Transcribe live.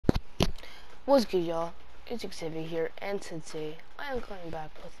What's good, y'all? It's Xavier here, and today I am coming back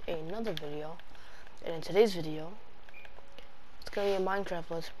with another video. And in today's video, it's gonna be a Minecraft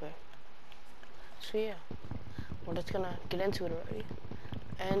Let's Play. So yeah, we're just gonna get into it already.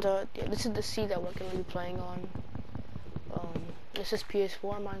 And yeah, this is the seed that we're gonna be playing on. This is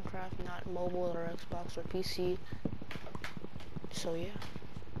PS4 Minecraft, not mobile or Xbox or PC. So yeah,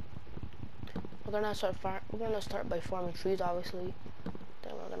 we're gonna start by farming trees, obviously.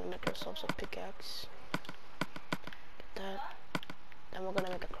 Then we're gonna make ourselves a pickaxe. Get that. Then we're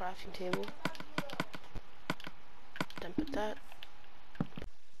gonna make a crafting table. Then put that.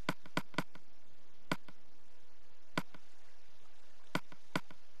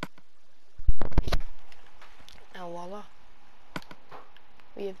 And voila.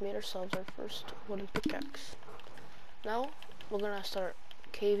 We have made ourselves our first wooden pickaxe. Now we're gonna start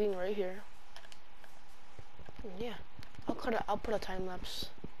caving right here. And yeah. I'll put a time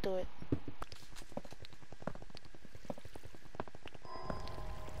lapse to it.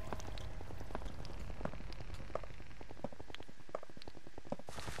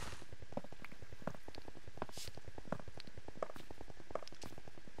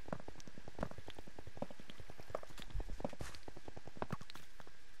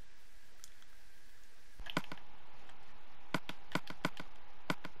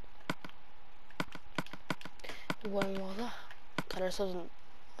 Well, voila. Got ourselves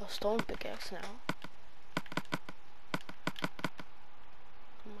a stone pickaxe now.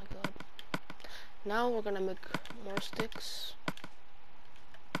 Oh my god. Now we're gonna make more sticks.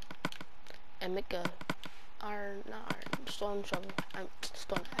 And make a stone shovel.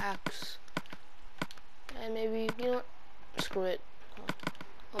 Stone axe. And maybe, you know what? Screw it.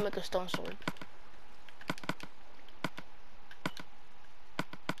 I'll make a stone sword.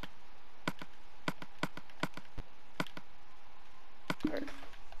 Alright.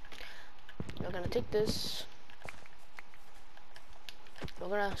 We're gonna take this. We're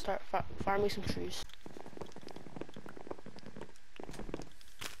gonna start farming some trees.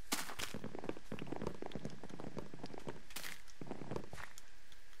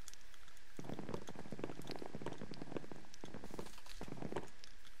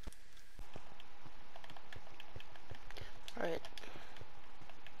 Alright.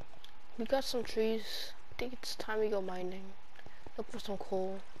 We got some trees. I think it's time we go mining. Look for some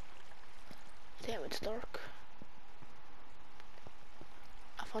coal. Damn, it's dark.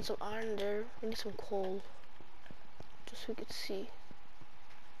 I found some iron there. We need some coal. Just so we could see.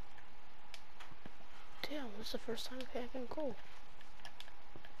 Damn, this is the first time we're getting coal.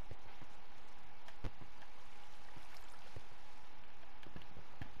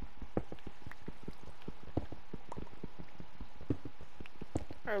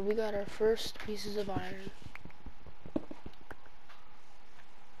 Alright, we got our first pieces of iron.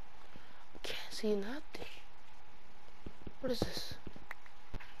 Can't see nothing. What is this?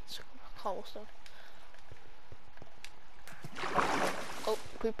 It's cobblestone. Oh,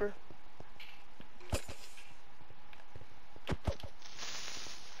 creeper.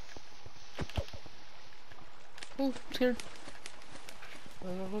 Ooh, I'm scared.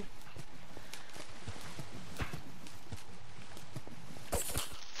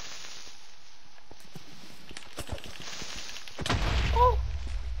 Oh!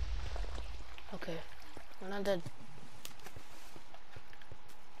 Okay, we're not dead.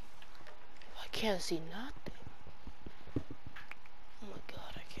 I can't see nothing. Oh my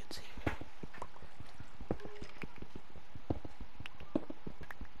god, I can't see.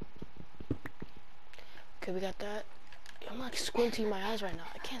 Okay, we got that. I'm like squinting my eyes right now.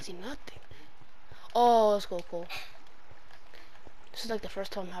 I can't see nothing. Oh, let's go, cool. This is like the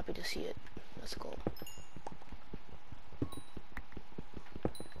first time I'm happy to see it. Let's go.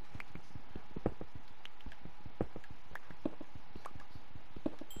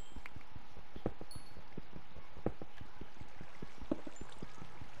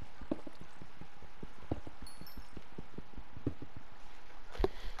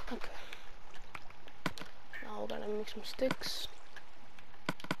 Okay. Now we're gonna make some sticks.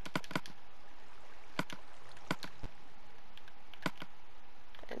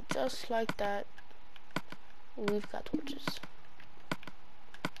 And just like that, we've got torches.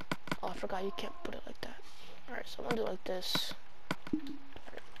 Oh, I forgot you can't put it like that. Alright, so I'm gonna do it like this.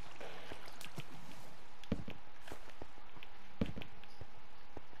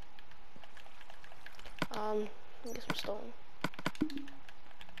 Get some stone.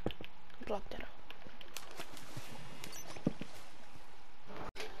 Block that out.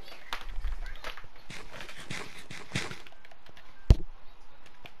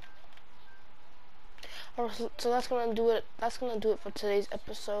 Alright, So that's gonna do it. That's gonna do it for today's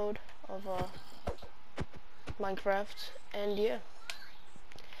episode of Minecraft. And yeah,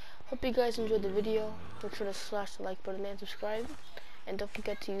 hope you guys enjoyed the video. Make sure to slash the like button and subscribe. And don't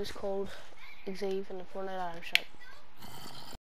forget to use code XAVE in the Fortnite item shop.